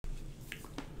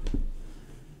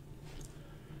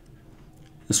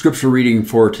The scripture reading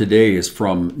for today is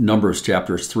from Numbers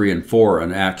chapters 3 and 4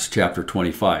 and Acts chapter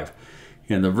 25.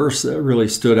 And the verse that really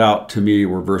stood out to me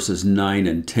were verses 9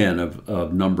 and 10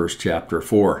 of Numbers chapter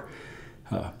 4.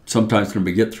 Sometimes when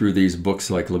we get through these books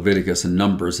like Leviticus and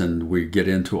Numbers and we get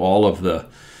into all of the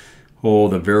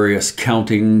various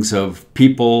countings of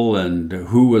people and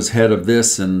who was head of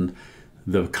this and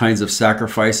the kinds of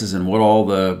sacrifices and what all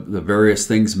the various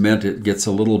things meant, it gets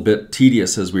a little bit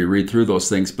tedious as we read through those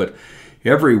things. But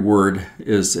every word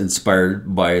is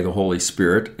inspired by the Holy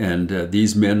Spirit, and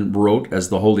these men wrote as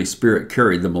the Holy Spirit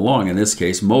carried them along, in this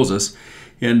case, Moses.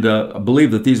 And I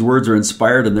believe that these words are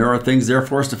inspired, and there are things there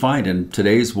for us to find. And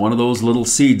today's one of those little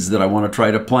seeds that I want to try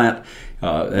to plant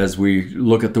as we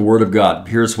look at the Word of God.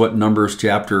 Here's what Numbers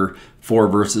chapter 4,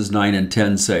 verses 9 and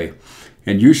 10 say.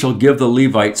 And you shall give the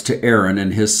Levites to Aaron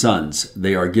and his sons.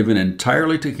 They are given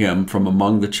entirely to him from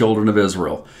among the children of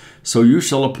Israel. So you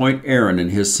shall appoint Aaron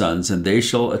and his sons, and they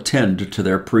shall attend to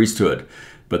their priesthood.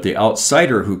 But the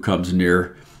outsider who comes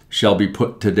near shall be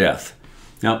put to death.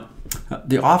 Now,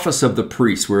 the office of the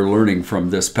priest, we're learning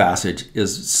from this passage,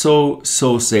 is so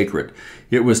sacred.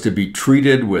 It was to be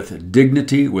treated with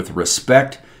dignity, with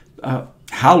respect,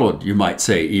 hallowed, you might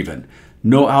say even.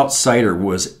 No outsider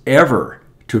was ever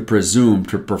to presume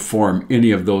to perform any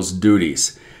of those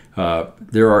duties.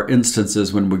 There are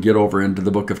instances when we get over into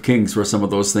the book of Kings where some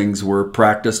of those things were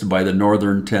practiced by the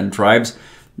northern 10 tribes,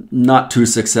 not too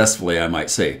successfully, I might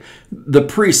say. The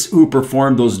priests who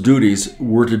performed those duties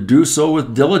were to do so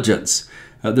with diligence.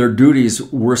 Their duties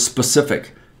were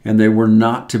specific, and they were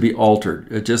not to be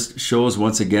altered. It just shows,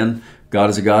 once again, God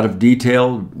is a God of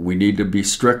detail. We need to be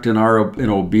strict in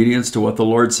obedience to what the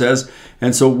Lord says.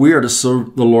 And so we are to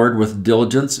serve the Lord with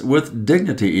diligence, with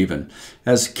dignity even.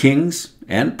 As kings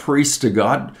and priests to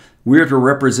God, we are to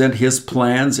represent His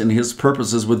plans and His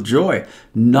purposes with joy,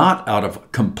 not out of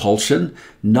compulsion,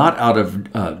 not out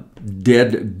of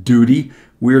dead duty.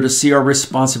 We are to see our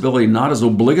responsibility not as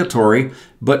obligatory,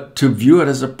 but to view it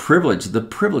as a privilege, the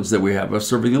privilege that we have of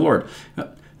serving the Lord.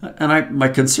 And my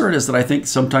concern is that I think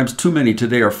sometimes too many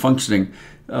today are functioning,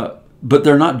 but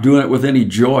they're not doing it with any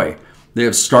joy. They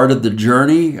have started the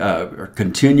journey, are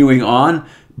continuing on,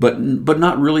 but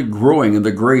not really growing in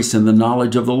the grace and the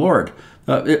knowledge of the Lord.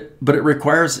 But it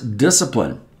requires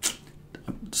discipline.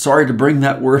 Sorry to bring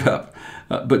that word up,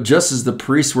 but just as the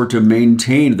priests were to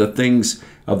maintain the things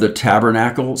of the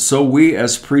tabernacle, so we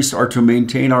as priests are to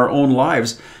maintain our own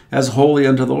lives as holy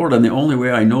unto the Lord. And the only way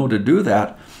I know to do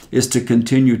that is to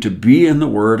continue to be in the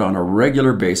Word on a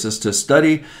regular basis, to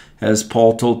study, as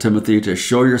Paul told Timothy, to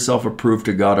show yourself approved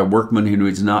to God, a workman who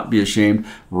needs not be ashamed,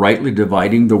 rightly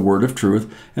dividing the word of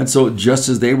truth. And so just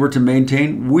as they were to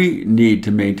maintain, we need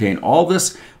to maintain. All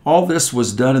this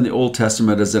was done in the Old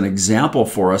Testament as an example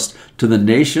for us, to the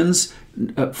nations,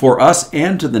 for us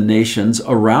and to the nations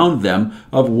around them,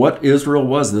 of what Israel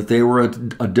was, that they were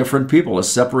a different people, a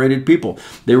separated people.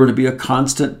 They were to be a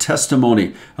constant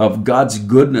testimony of God's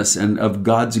goodness and of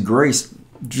God's grace,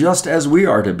 just as we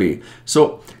are to be.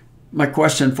 So my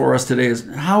question for us today is,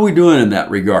 how are we doing in that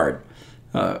regard?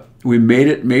 We made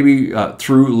it maybe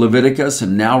through Leviticus,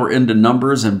 and now we're into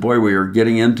Numbers, and boy, we are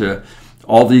getting into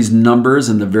all these numbers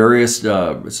and the various men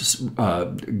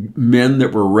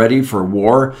that were ready for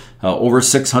war, over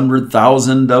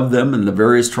 600,000 of them in the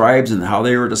various tribes, and how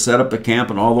they were to set up the camp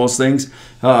and all those things.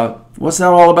 What's that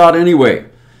all about anyway?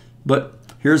 But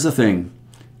here's the thing.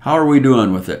 How are we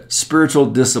doing with it? Spiritual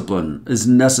discipline is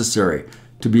necessary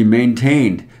to be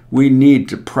maintained. We need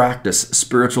to practice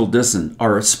spiritual disciplines.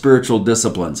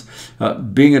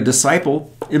 Being a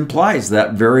disciple implies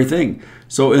that very thing.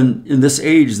 So in this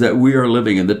age that we are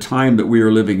living in, the time that we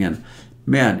are living in,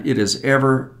 man, it is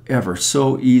ever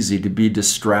so easy to be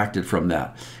distracted from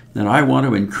that. And I want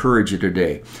to encourage you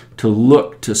today to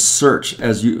look, to search,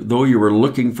 though you were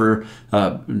looking for,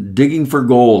 digging for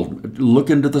gold. Look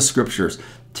into the scriptures.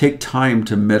 Take time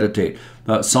to meditate.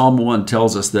 Psalm 1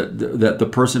 tells us that the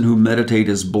person who meditates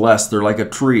is blessed. They're like a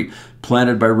tree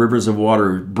planted by rivers of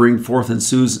water, bring forth in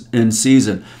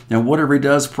season. And whatever he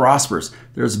does prospers.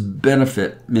 There's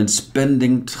benefit in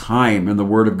spending time in the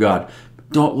Word of God.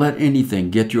 Don't let anything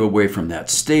get you away from that.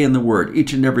 Stay in the Word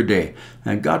each and every day.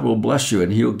 And God will bless you,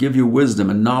 and He'll give you wisdom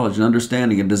and knowledge and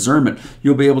understanding and discernment.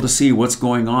 You'll be able to see what's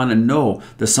going on and know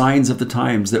the signs of the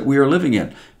times that we are living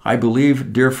in. I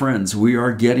believe, dear friends, we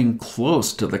are getting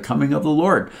close to the coming of the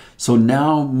Lord. So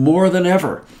now, more than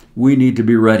ever, we need to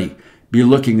be ready. Be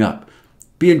looking up.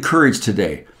 Be encouraged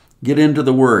today. Get into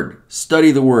the Word.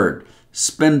 Study the Word.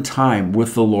 Spend time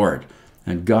with the Lord.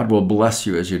 And God will bless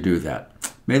you as you do that.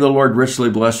 May the Lord richly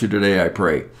bless you today, I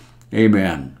pray.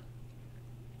 Amen.